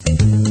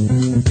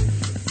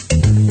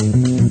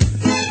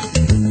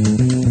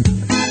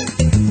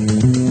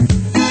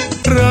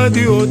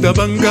راديو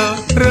دبنقا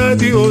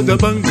راديو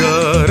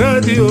دبنقا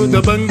راديو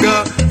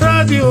دبنقا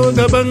راديو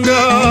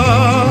دبنقا.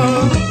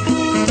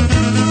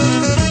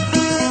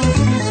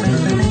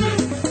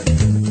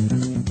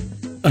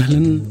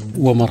 أهلا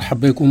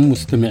ومرحبا بكم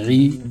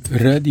مستمعي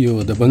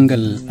راديو دبنقا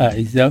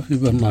الأعزاء في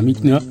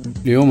برنامجنا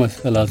ليوم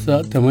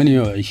الثلاثاء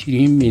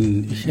 28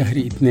 من شهر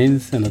 2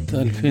 سنة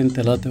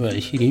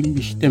 2023.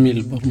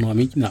 بيشتمل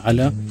برنامجنا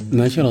على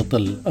نشرة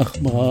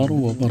الأخبار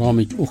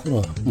وبرامج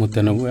أخرى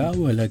متنوعة،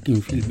 ولكن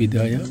في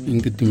البداية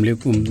بنقدم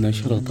لكم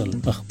نشرة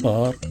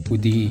الأخبار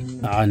ودي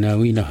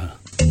عناوينها.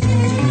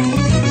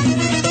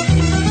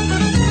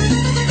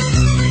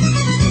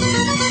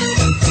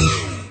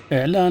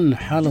 إعلان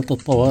حالة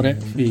الطوارئ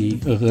في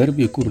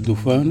غرب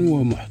كردفان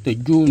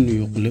ومحتجون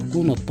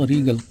يغلقون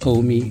الطريق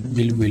القومي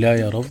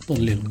بالولاية رفضا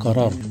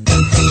للقرار.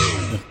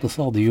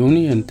 اقتصاديون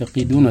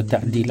ينتقدون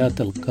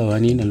تعديلات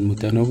القوانين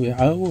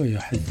المتنوعة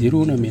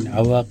ويحذرون من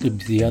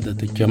عواقب زيادة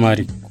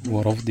الجمارك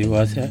ورفض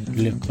واسع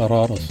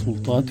لقرار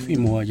السلطات في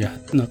مواجهة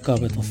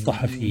نقابة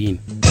الصحفيين.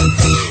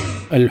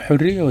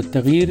 الحرية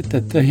والتغيير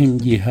تتهم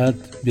جهات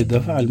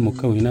بدفع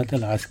المكونات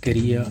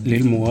العسكرية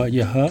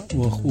للمواجهة،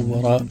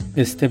 وخبراء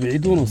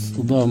يستبعدون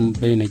الصدام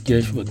بين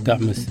الجيش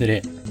والدعم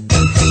السريع.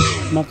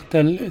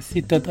 مقتل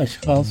 6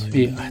 أشخاص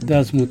في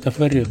أحداث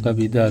متفرقة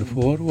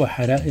بدارفور،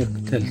 وحرائق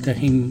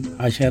تلتهم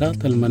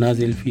عشرات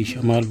المنازل في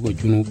شمال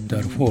وجنوب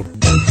دارفور.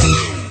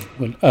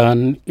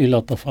 والآن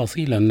إلى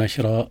تفاصيل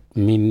النشرة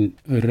من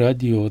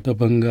راديو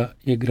دبنقا،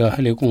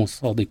 يقرأها لكم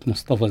الصادق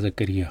مصطفى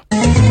زكريا.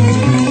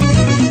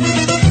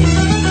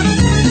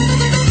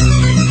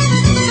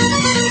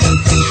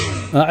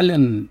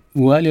 أعلن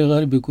والي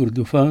غرب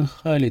كردفان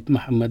خالد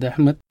محمد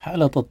أحمد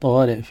حالة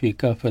الطوارئ في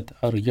كافة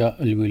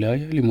أرجاء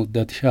الولاية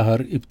لمدة شهر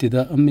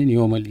ابتداء من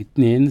يوم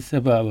الاثنين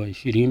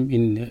 27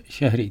 من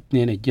شهر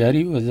 2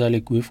 الجاري،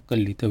 وذلك وفقا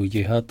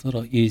لتوجيهات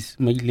رئيس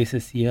مجلس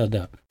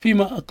السيادة،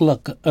 فيما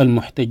أطلق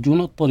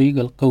المحتجون الطريق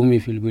القومي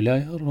في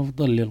الولاية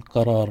رفضا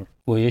للقرار.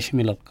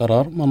 ويشمل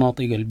القرار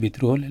مناطق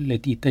البترول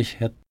التي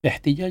تشهد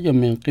احتجاجا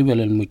من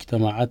قبل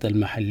المجتمعات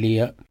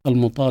المحلية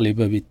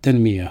المطالبة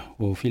بالتنمية.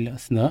 وفي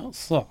الأثناء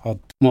صعد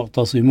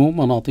معتصمو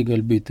مناطق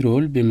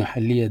البترول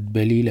بمحلية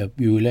بليلة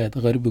بولاية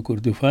غرب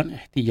كردفان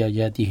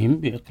احتجاجاتهم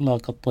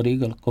بإغلاق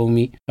الطريق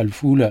القومي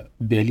الفولة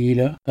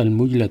بليلة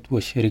المجلد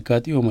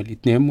والشركات يوم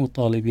الاثنين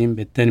مطالبين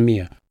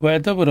بالتنمية.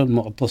 واعتبر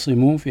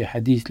المعتصمون في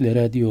حديث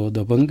لراديو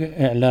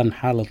دبنقا إعلان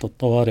حالة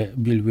الطوارئ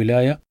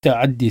بالولاية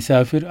تعدي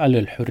سافر على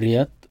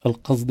الحريات،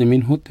 القصد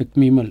منه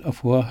تكميم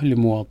الأفواه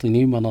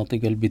لمواطني مناطق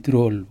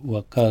البترول.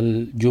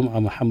 وقال جمعة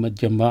محمد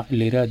جماع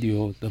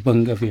لراديو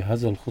دبنقا في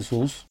هذا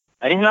الخصوص: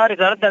 نحن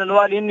رسالتنا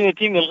للوالي إنه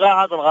يتم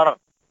إلغاء هذا القرار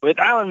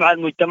ويتعامل مع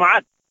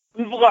المجتمعات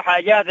ويبقى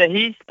حاجات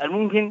هي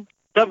الممكن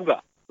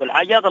تبقى،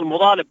 والحاجات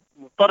المطالب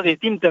مفترض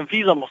يتم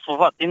تنفيذها.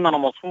 مصفوفات إننا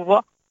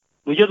مصفوفة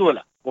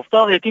مجدولة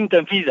مفترض يتم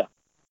تنفيذها.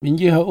 من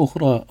جهة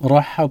أخرى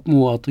رحب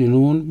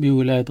مواطنون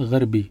بولاية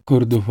غرب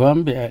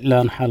كردفان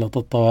بإعلان حالة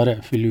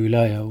الطوارئ في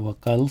الولاية.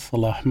 وقال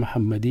صلاح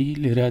محمدي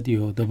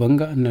لراديو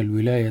دبنقا أن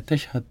الولاية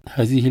تشهد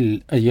هذه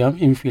الأيام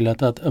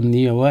انفلاتات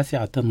أمنية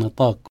واسعة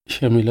النطاق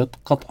شملت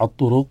قطع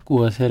الطرق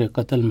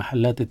وسرقة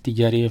المحلات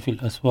التجارية في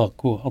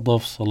الأسواق.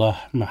 وأضاف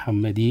صلاح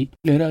محمدي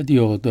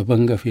لراديو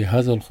دبنقا في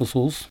هذا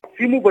الخصوص: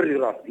 في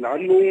مبررات،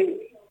 لأنه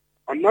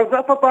الناس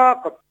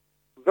تتعاقد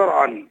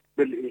زرعا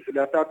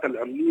بالانفلاتات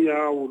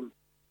الأمنية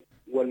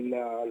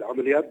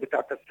والعمليات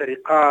بتاعت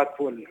السرقات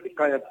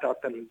والحكاية بتاعت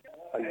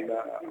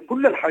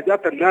كل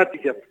الحاجات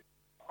الناتجة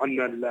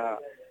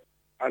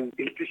عن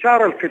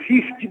الانتشار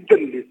الكثيف جدا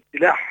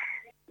للسلاح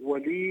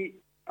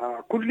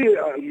ولكل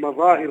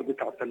المظاهر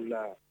بتاعت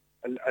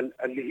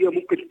اللي هي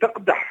ممكن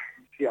تقدح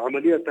في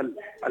عملية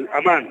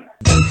الأمان.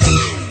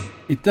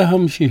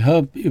 اتهم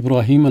شهاب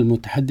إبراهيم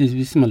المتحدث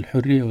باسم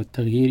الحرية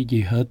والتغيير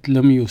جهات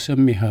لم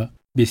يسمها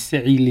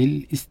بالسعي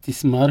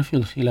للاستثمار في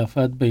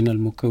الخلافات بين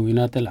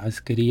المكونات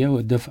العسكرية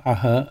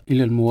ودفعها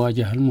إلى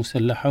المواجهة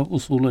المسلحة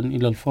وصولا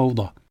إلى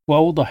الفوضى.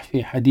 وأوضح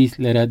في حديث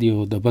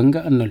لراديو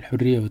دبنقا أن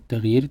الحرية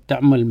والتغيير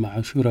تعمل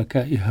مع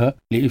شركائها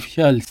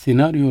لإفشال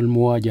سيناريو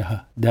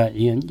المواجهة،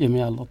 داعيا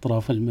جميع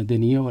الأطراف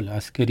المدنية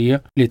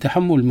والعسكرية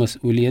لتحمل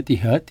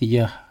مسؤوليتها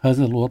تجاه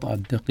هذا الوضع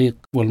الدقيق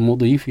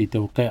والمضي في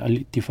توقيع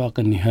الاتفاق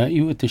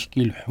النهائي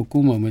وتشكيل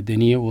حكومة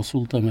مدنية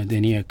وسلطة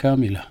مدنية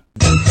كاملة.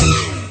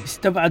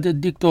 استبعد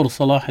الدكتور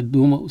صلاح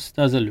الدومة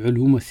أستاذ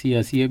العلوم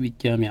السياسية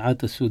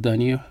بالجامعات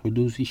السودانية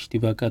حدوث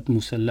اشتباكات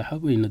مسلحة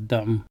بين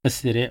الدعم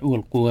السريع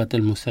والقوات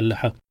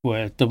المسلحة.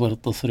 واعتبر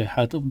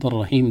تصريحات عبد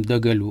الرحيم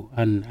دقلو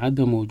عن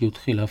عدم وجود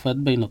خلافات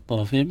بين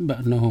الطرفين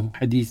بأنه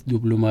حديث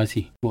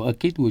دبلوماسي،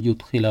 وأكد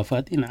وجود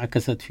خلافات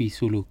انعكست في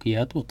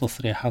سلوكيات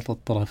وتصريحات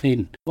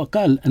الطرفين.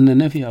 وقال أن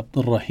نفي عبد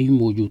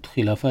الرحيم وجود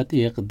خلافات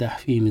يقدح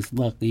في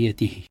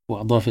مصداقيته.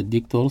 وأضاف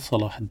الدكتور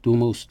صلاح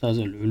الدومة أستاذ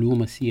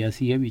العلوم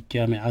السياسية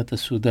بالجامعات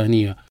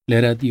السودانية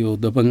لراديو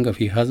دبنقا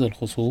في هذا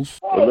الخصوص: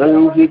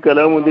 والله في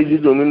كلامه ده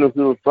جزء منه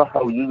فيه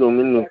الصحة وجزء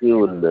منه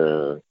فيه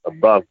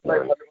الضعف.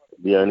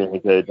 يعني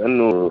حكاية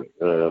أنه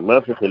ما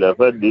في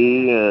خلافات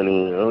دي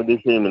يعني هو دي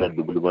شيء من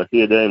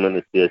الدبلوماسية. دائما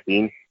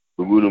السياسيين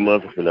بيقولوا ما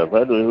في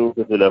خلافات وهو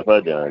في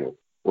خلافات يعني.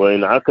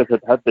 وانعكست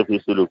حتى في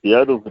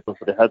سلوكياته وفي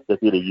تصريحات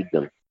كثيرة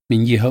جدا.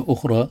 من جهة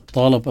أخرى،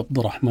 طالب عبد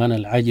الرحمن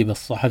العاجب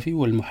الصحفي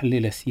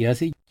والمحلل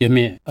السياسي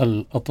جميع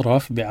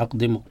الأطراف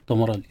بعقد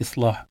مؤتمر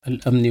الإصلاح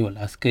الأمني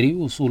والعسكري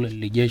وصولا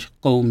لجيش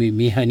قومي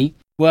مهني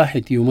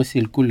واحد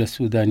يمثل كل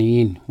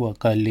السودانيين.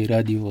 وقال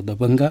لراديو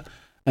دبنقا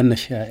أن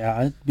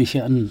الشائعات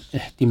بشأن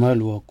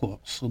احتمال وقوع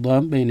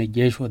صدام بين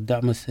الجيش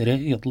والدعم السريع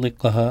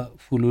يطلقها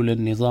فلول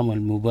النظام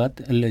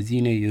المبات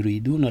الذين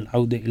يريدون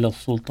العودة إلى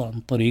السلطة عن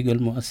طريق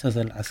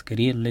المؤسسة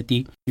العسكرية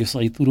التي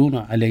يسيطرون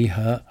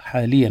عليها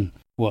حاليا.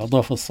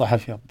 وأضاف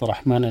الصحفي عبد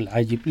الرحمن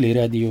العاجب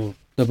لراديو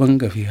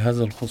دبنقا في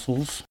هذا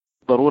الخصوص: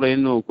 ضرورة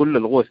إنه كل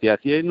القوى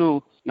السياسية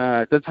إنه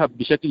تذهب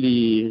بشكل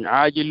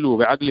عاجل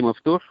وبعقل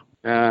مفتوح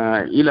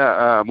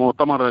إلى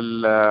مؤتمر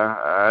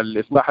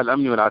الإصلاح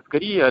الأمني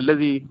والعسكري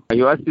الذي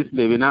يؤسس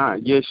لبناء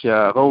جيش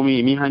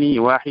قومي مهني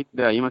واحد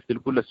يمثل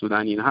كل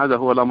السودانيين. هذا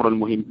هو الأمر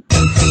المهم.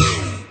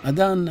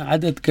 أدان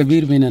عدد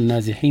كبير من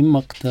النازحين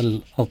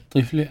مقتل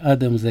الطفل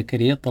آدم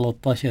زكريا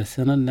 13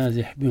 سنة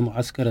النازح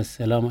بمعسكر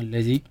السلام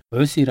الذي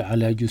عثر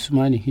على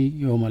جثمانه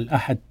يوم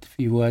الأحد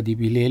في وادي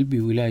بليل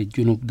بولاية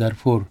جنوب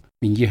دارفور.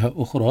 من جهة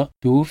أخرى،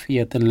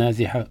 توفيت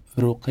النازحة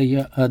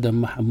رقية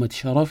آدم محمد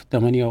شرف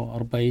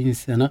 48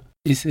 سنة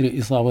إثر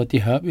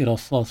إصابتها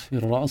برصاص في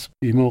الرأس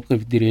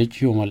بموقف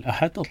دريج يوم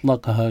الأحد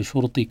أطلقها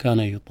شرطي كان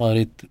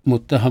يطارد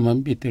متهما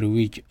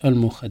بترويج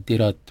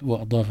المخدرات.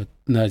 وأضافت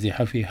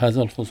نازحة في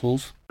هذا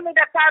الخصوص: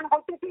 كان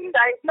متفقين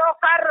له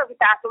قرر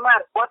بتاع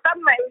ثمار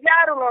وتم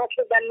إيجاره من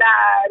قبل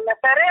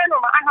نفرين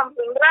ومعهم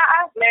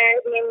امرأة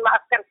من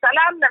معسكر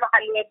سلام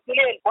لمحلية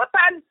بليل،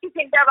 وكان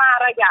السجن ده ما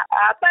رجع،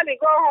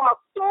 لقوه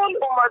مقتول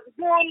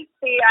ومسجون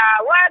في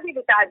وادي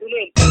بتاع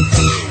بليل.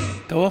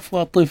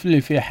 توفى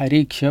طفل في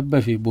حريق شاب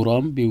في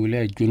برام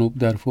بولاية جنوب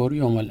دارفور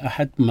يوم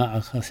الأحد مع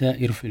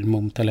خسائر في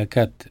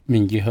الممتلكات.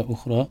 من جهة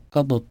أخرى،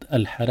 قضت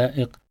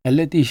الحرائق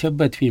التي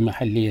شبت في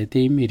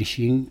محليتي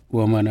ميرشين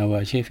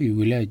ومناواشة في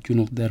ولاية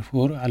جنوب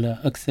دارفور على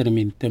أكثر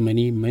من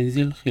 80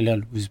 منزل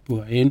خلال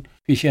أسبوعين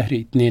في شهر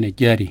 2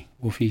 الجاري.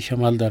 وفي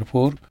شمال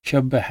دارفور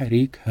شب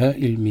حريق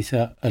هائل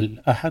مساء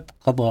الأحد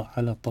قضى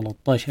على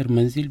 13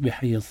 منزل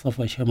بحي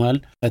الصفا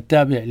شمال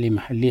التابع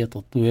لمحلية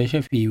الطويشة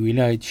في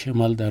ولاية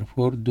شمال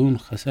دارفور دون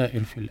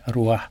خسائر في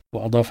الأرواح.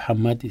 وأضاف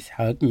حماد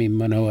إسحاق من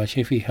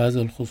مناواشة في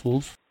هذا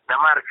الخصوص: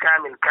 دمار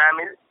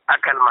كامل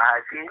أكل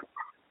محاصيل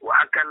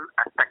وأكل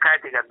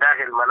التكاتك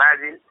داخل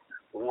المنازل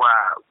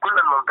وكل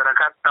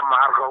الممتلكات تم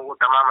حرقه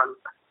تماما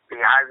في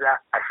هذا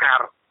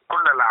الشهر.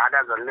 كل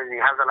الأعداد الذي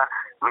حصل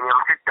من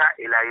يوم 6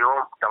 إلى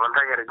يوم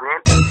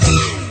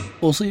 18/2.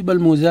 أصيب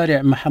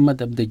المزارع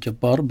محمد عبد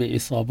الجبار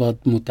بإصابات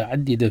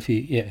متعددة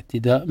في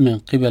اعتداء من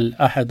قبل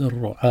أحد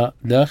الرعاة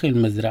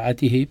داخل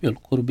مزرعته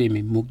بالقرب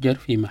من مجر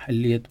في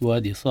محلية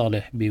وادي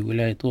صالح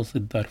بولاية وسط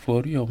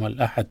دارفور يوم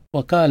الأحد.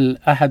 وقال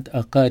أحد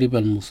أقارب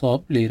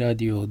المصاب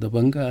لراديو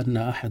دبنقا أن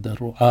أحد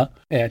الرعاة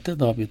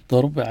اعتدى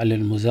بالضرب على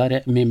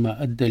المزارع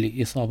مما أدى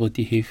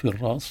لإصابته في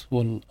الرأس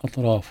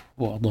والأطراف.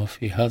 وأضاف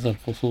في هذا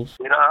الخصوص: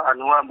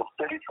 أنواع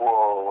مختلفة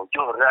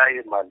وجوه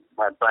راي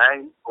مع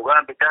البهايم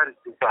وقام بتارك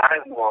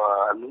البهايم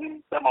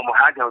والمين تم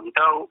محاجمة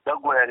بتاعه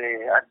تقوى يعني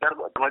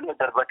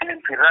ضربتين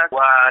في الراس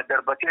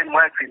وضربتين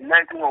واحد في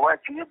الناس وواحد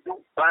في يده.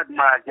 بعد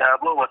ما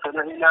جابوه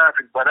وصلوا هنا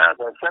في البلد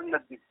وصلنا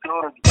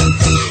الدكتور.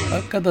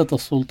 أكدت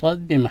السلطات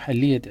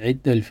بمحلية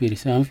عدة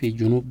الفرسان في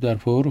جنوب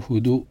دارفور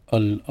هدوء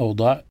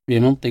الأوضاع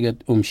بمنطقة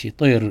أم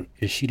شطير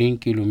 20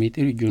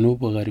 كيلومتر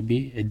جنوب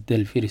غربي عدة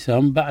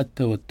الفرسان بعد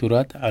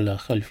توترات على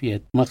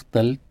خلفية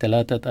مقتل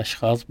 3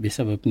 أشخاص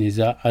بسبب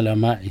نزاع على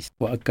ماعز.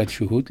 وأكد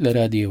شهود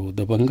لراديو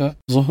دبنقا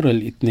ظهر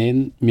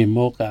الاثنين من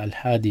موقع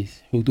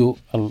الحادث هدوء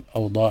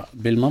الأوضاع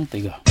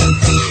بالمنطقة.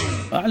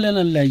 أعلن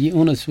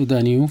اللاجئون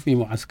السودانيون في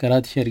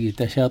معسكرات شرق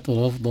تشات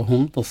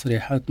رفضهم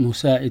تصريحات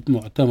مساعد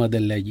معتمد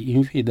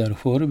اللاجئين في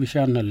دارفور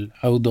بشأن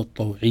العودة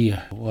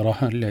الطوعية.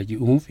 ورهن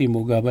اللاجئون في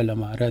مقابلة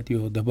مع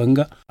راديو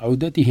دبنقا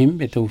عودتهم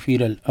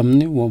بتوفير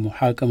الأمن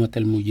ومحاكمة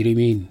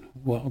المجرمين.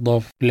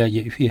 وأضاف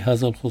لاجئ في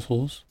هذا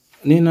الخصوص: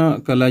 نحن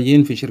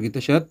كلاجئين في شرق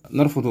تشات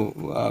نرفض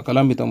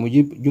كلام بتاع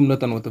مجيب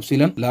جملة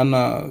وتفصيلا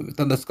لأن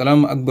تدس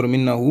كلام أكبر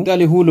منه.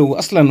 بالتالي هو لو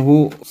أصلا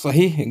هو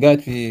صحيح قاعد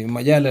في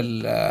مجال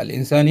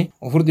الإنساني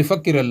وفرض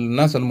يفكر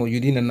الناس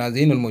الموجودين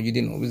النازحين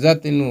الموجودين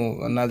وبالذات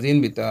إنه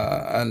النازحين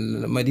بتاع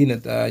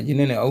المدينة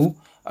جنينة أو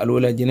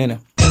الولاية جنينة.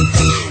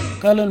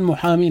 قال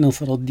المحامي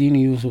نصر الدين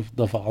يوسف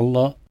دفع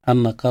الله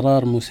أن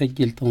قرار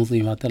مسجل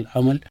تنظيمات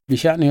العمل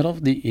بشأن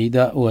رفض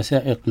إيداء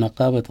وثائق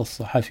نقابة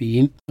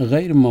الصحفيين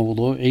غير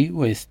موضوعي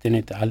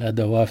ويستند على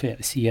دوافع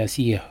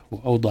سياسية.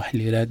 وأوضح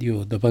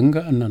لراديو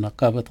دبنقا أن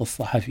نقابة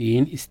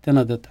الصحفيين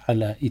استندت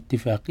على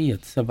اتفاقية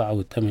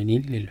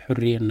 87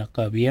 للحرية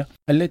النقابية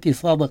التي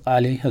صادق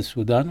عليها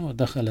السودان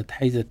ودخلت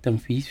حيز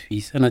التنفيذ في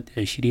سنة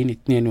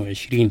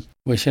 2022.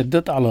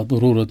 وشدد على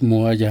ضرورة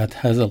مواجهة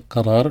هذا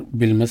القرار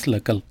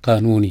بالمسلك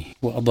القانوني.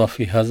 وأضاف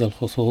في هذا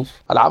الخصوص: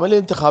 العملية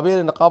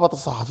الانتخابية لنقابة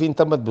الصحفيين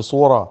تمت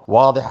بصورة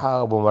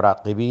واضحة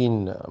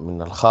وبمراقبين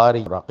من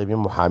الخارج، مراقبين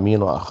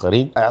محامين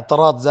وآخرين.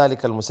 اعتراض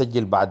ذلك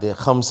المسجل بعد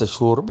 5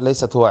 شهور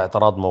ليست هو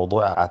اعتراض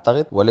موضوع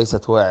أعتقد،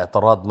 وليست هو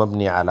اعتراض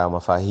مبني على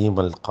مفاهيم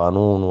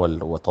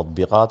القانون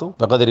وتطبيقاته،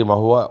 بقدر ما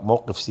هو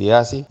موقف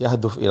سياسي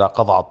يهدف إلى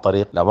قطع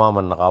الطريق أمام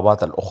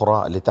النقابات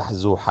الأخرى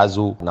لتحذو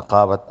حذو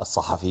نقابة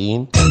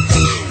الصحفيين.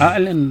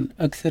 أعلن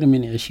أكثر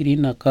من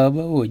 20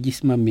 نقابة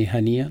وجسما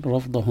مهنيا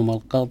رفضهم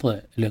القاطع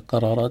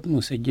لقرارات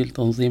مسجل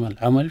تنظيم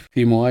العمل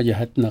في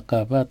مواجهة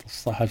نقابات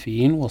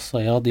الصحفيين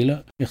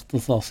والصيادلة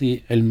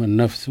اختصاصي علم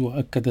النفس.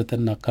 وأكدت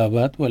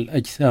النقابات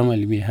والأجسام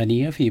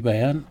المهنية في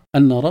بيان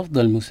أن رفض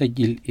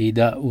المسجل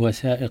إيداء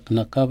وثائق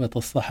نقابة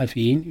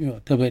الصحفيين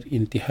يعتبر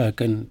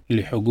انتهاكا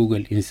لحقوق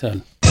الإنسان.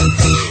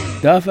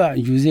 دافع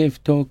جوزيف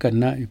توك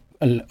النائب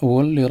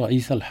الأول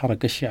لرئيس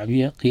الحركة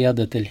الشعبية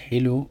قيادة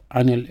الحلو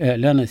عن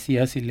الإعلان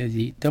السياسي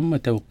الذي تم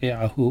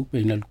توقيعه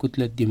بين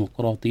الكتلة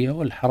الديمقراطية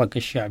والحركة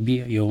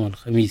الشعبية يوم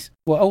الخميس.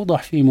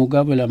 وأوضح في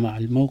مقابلة مع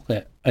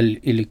الموقع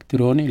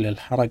الإلكتروني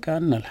للحركة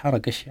أن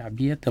الحركة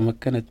الشعبية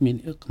تمكنت من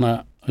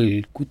إقناع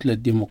الكتلة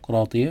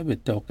الديمقراطية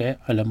بالتوقيع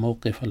على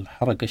موقف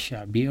الحركة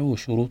الشعبية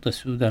وشروط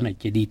السودان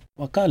الجديد.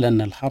 وقال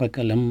أن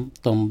الحركة لم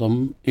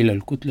تنضم إلى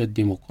الكتلة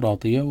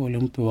الديمقراطية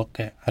ولم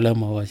توقع على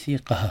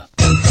مواثيقها.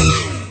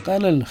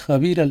 قال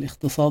الخبير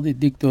الاقتصادي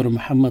الدكتور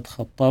محمد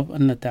خطاب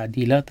أن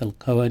تعديلات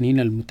القوانين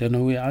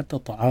المتنوعة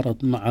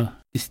تتعارض مع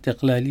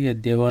استقلالية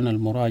ديوان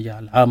المراجعة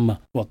العامة.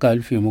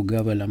 وقال في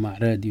مقابلة مع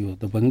راديو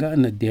دبنقا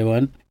أن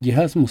الديوان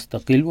جهاز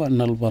مستقل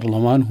وأن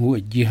البرلمان هو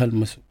الجهة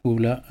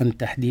المسؤولة عن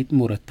تحديد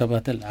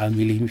مرتبات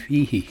العاملين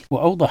فيه.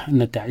 وأوضح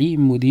أن تعيين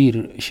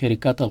مدير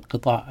شركات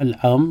القطاع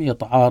العام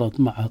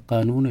يتعارض مع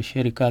قانون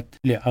الشركات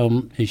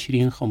لعام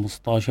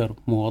 2015،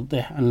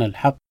 موضح أن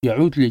الحق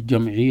يعود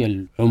للجمعية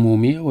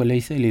العمومية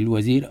وليس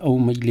للوزير أو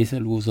مجلس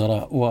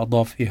الوزراء.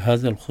 وأضاف في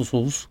هذا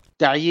الخصوص: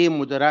 تعيين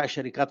مدراء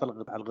شركات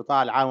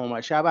القطاع العام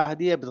وما شابه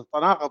هذه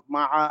بتتناقض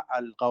مع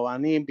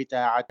القوانين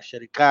بتاعة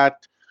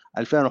الشركات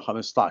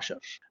 2015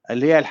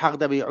 اللي هي الحق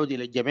ده بيعود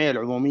إلى الجمعية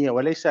العمومية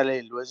وليس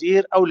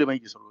للوزير أو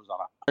لمجلس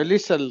الوزراء.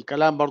 لسه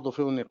الكلام برضو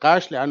فيه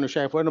نقاش لأنه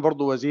شايف وأنه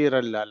برضو وزير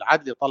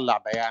العدل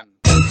طلع بيان.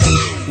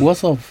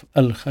 وصف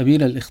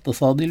الخبير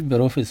الاقتصادي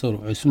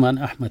البروفيسور عثمان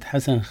أحمد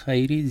حسن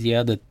خيري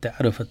زيادة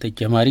تعرفة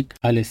الجمارك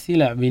على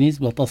السلع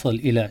بنسبة تصل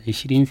إلى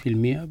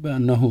 20%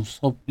 بأنه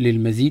صب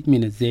للمزيد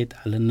من الزيت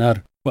على النار.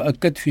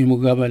 وأكد في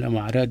مقابلة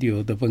مع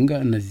راديو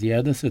دبنقا أن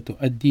الزيادة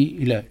ستؤدي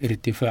إلى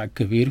ارتفاع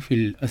كبير في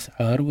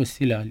الأسعار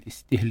والسلع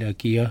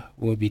الاستهلاكية،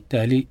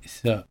 وبالتالي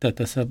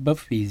ستتسبب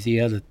في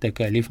زيادة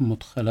تكاليف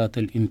مدخلات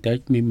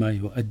الإنتاج مما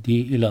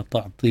يؤدي إلى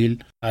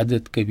تعطيل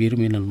عدد كبير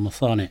من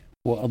المصانع.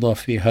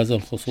 وأضاف في هذا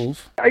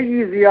الخصوص: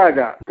 أي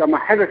زيادة كما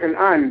حدث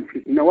الآن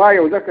في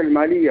نوايا وزارة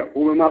المالية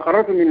وبما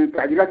قررته من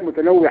تعديلات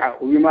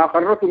متنوعة وبما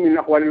قررته من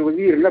أقوال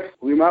الوزير نفسه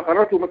وبما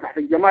قررته تحت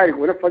الجمارك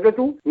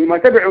ونفذته وبما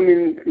تبعه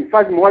من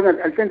إنفاذ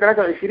موازنة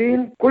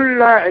 2023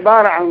 كلها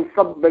عبارة عن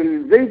صب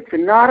الزيت في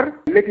النار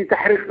التي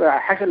تحرق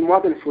حشا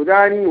المواطن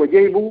السوداني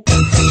وجيبه.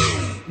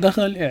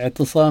 دخل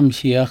اعتصام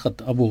شياخة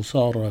أبو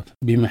صارة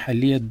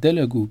بمحلية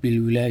دلقو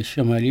بالولاية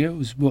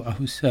الشمالية أسبوعه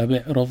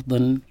السابع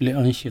رفضا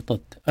لأنشطة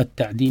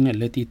التعدين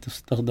التي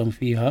تستخدم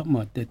فيها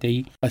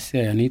مادتي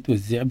السيانيت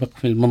والزئبق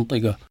في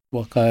المنطقة.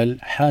 وقال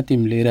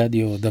حاتم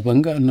لراديو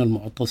دبنقا أن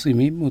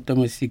المعتصمين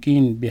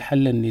متمسكين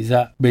بحل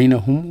النزاع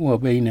بينهم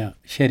وبين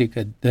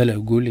شركة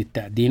دلقو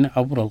للتعدين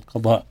عبر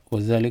القضاء،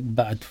 وذلك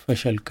بعد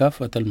فشل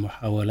كافة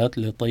المحاولات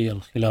لطي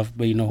الخلاف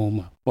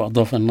بينهما.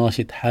 وأضاف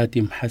الناشط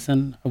حاتم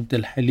حسن عبد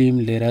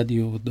الحليم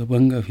لراديو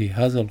دبنقا في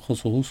هذا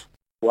الخصوص: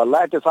 والله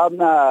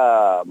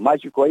اعتصامنا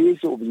ماشي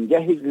كويس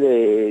وبنجهز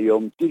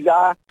ليوم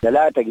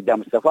 9/3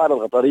 قدام السفارة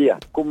القطرية.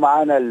 يكون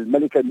معنا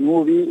الملك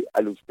النوبي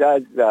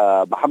الأستاذ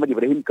محمد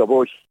إبراهيم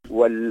كبوش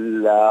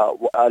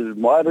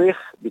والمؤرخ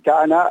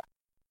بتاعنا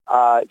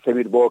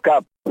سمير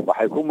بوكاب،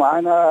 وحيكون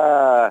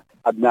معنا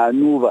أبناء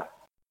النوبة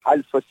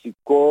حلف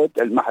السكوت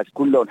المحس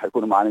كلهم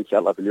حيكونوا معنا إن شاء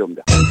الله في اليوم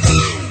ده.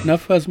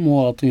 نفذ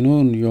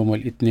مواطنون يوم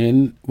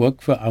الاثنين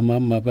وقفة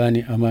أمام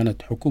مباني أمانة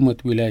حكومة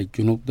ولاية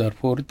جنوب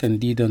دارفور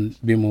تنديدا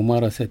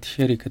بممارسة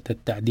شركة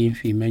التعدين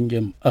في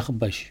منجم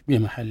أخبش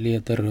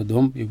بمحلية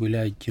الردوم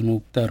بولاية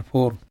جنوب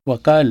دارفور.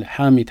 وقال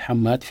حامد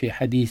حماد في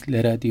حديث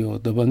لراديو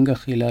دبنقا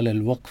خلال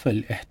الوقفة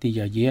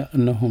الاحتجاجية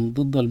أنهم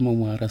ضد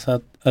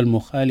الممارسات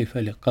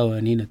المخالفة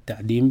لقوانين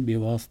التعدين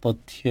بواسطة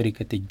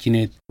شركة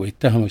الجنيد،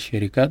 واتهم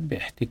الشركات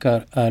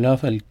باحتكار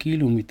آلاف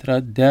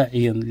الكيلومترات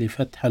داعيا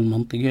لفتح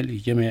المنطقة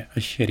لجميع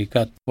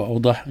الشركات.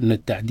 وأوضح أن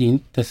التعدين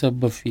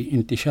تسبب في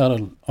انتشار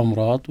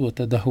الأمراض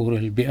وتدهور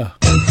البيئة.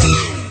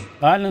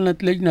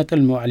 أعلنت لجنة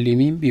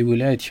المعلمين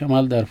بولاية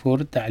شمال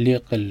دارفور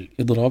تعليق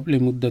الإضراب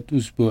لمدة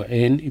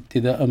أسبوعين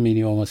ابتداء من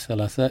يوم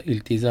الثلاثاء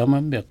التزاما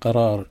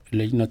بقرار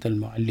لجنة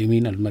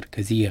المعلمين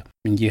المركزية.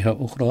 من جهة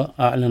أخرى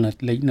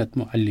أعلنت لجنة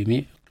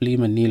معلمي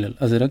إقليم النيل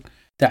الأزرق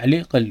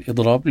تعليق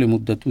الإضراب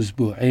لمدة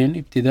أسبوعين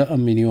ابتداء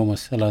من يوم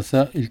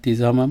الثلاثاء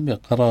التزاما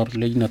بقرار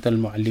لجنة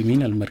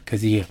المعلمين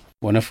المركزية.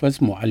 ونفذ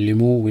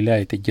معلمو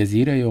ولاية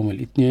الجزيرة يوم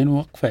الاثنين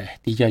وقفة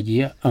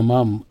احتجاجية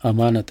أمام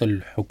أمانة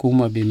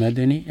الحكومة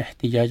بمدني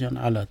احتجاجا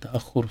على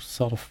تأخر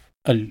صرف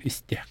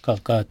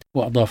الاستحقاقات.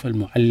 وأضاف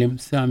المعلم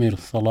سامر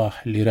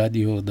صلاح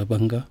لراديو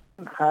دبنقا: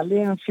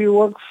 حاليا في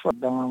وقف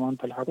قدام أمانة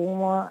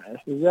الحكومة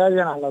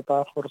احتجاجا على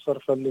تأخر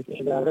صرف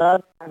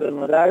الاستحقاقات.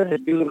 المدارس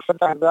يديروا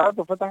الفتح ذات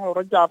وفتح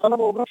ورجع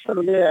طلبه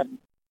وقفلوا ليه يعني.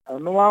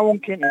 انه ما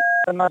ممكن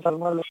الناس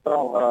المال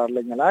يشتغلوا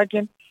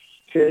لكن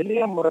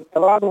فعليا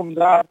مرتباتهم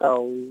ذاتها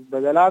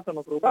وبدلات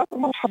ومصروفات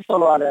ما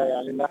حصلوا عليها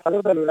يعني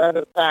حدود الولايات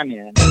الثانية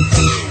يعني.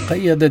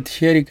 قيدت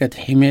شركة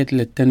حماية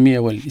للتنمية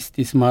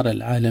والاستثمار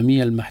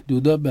العالمية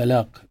المحدودة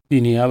بلاغ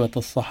بنيابة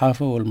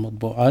الصحافة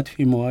والمطبوعات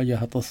في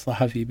مواجهة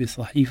الصحفي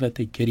بصحيفة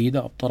الجريدة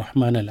عبد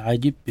الرحمن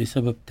العاجب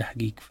بسبب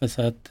تحقيق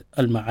فساد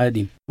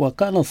المعادن.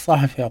 وكان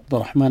الصحفي عبد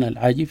الرحمن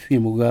العاجب في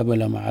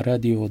مقابلة مع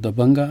راديو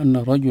دبنقا أن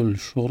رجل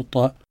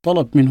الشرطة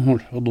طلب منه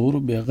الحضور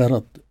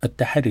بغرض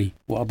التحري.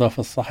 وأضاف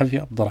الصحفي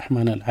عبد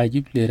الرحمن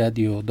العاجب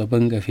لراديو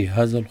دبنقا في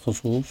هذا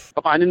الخصوص: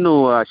 طبعا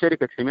إنه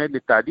شركة حماية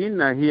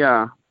للتعدين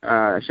هي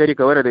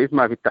شركة ورد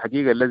اسمها في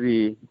التحقيق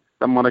الذي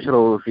تم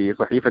نشره في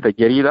صحيفة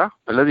الجريدة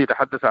الذي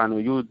تحدث عن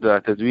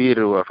وجود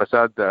تزوير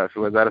وفساد في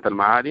وزارة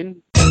المعادن.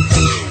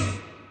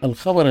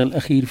 الخبر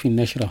الأخير في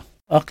النشرة: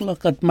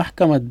 أطلقت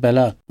محكمة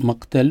بلاغ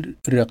مقتل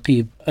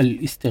رقيب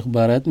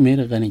الاستخبارات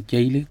ميرغن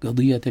الجيلي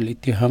قضية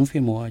الاتهام في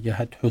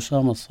مواجهة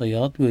حسام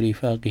الصياد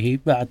ورفاقه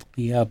بعد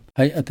غياب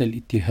هيئة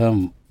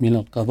الاتهام من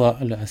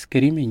القضاء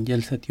العسكري من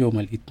جلسة يوم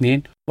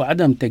الاثنين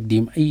وعدم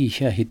تقديم أي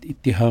شاهد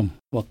اتهام.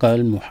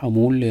 وقال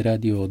محامون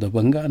لراديو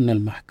دبنقا أن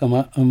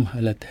المحكمة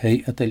أمهلت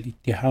هيئة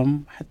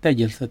الاتهام حتى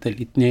جلسة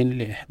الاثنين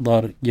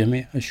لإحضار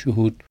جميع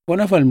الشهود.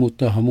 ونفى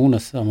المتهمون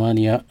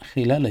الثمانية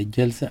خلال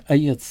الجلسة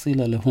أي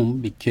صلة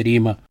لهم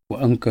بالجريمة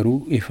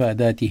وأنكروا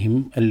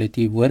إفاداتهم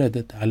التي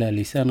وردت على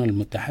لسان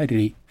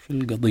المتحري في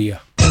القضية.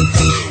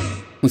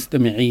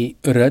 مستمعي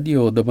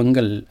راديو دبنقا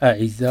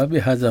الأعزاء،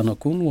 بهذا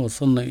نكون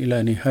وصلنا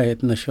إلى نهاية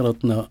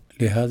نشرتنا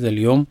لهذا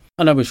اليوم.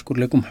 أنا بشكر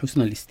لكم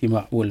حسن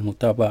الاستماع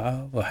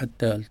والمتابعة،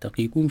 وحتى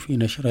ألتقيكم في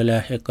نشرة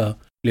لاحقة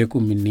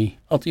لكم مني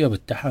أطيب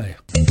التحايا.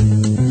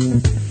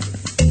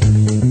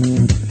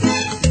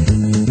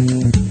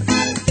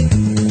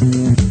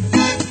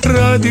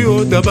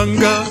 راديو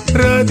دبنقا،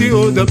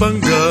 راديو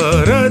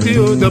دبنقا،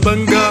 راديو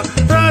دبنقا،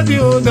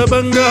 راديو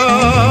دبنقا.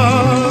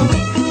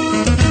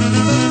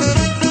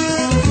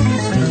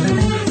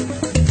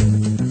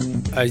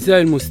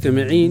 أعزائي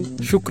المستمعين،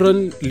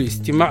 شكرا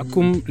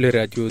لاستماعكم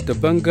لراديو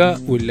دبنقا،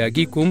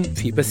 ونلاقيكم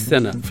في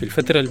بثنا في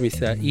الفترة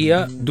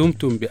المسائية.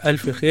 دمتم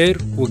بألف خير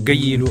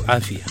وقيلوا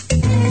عافية.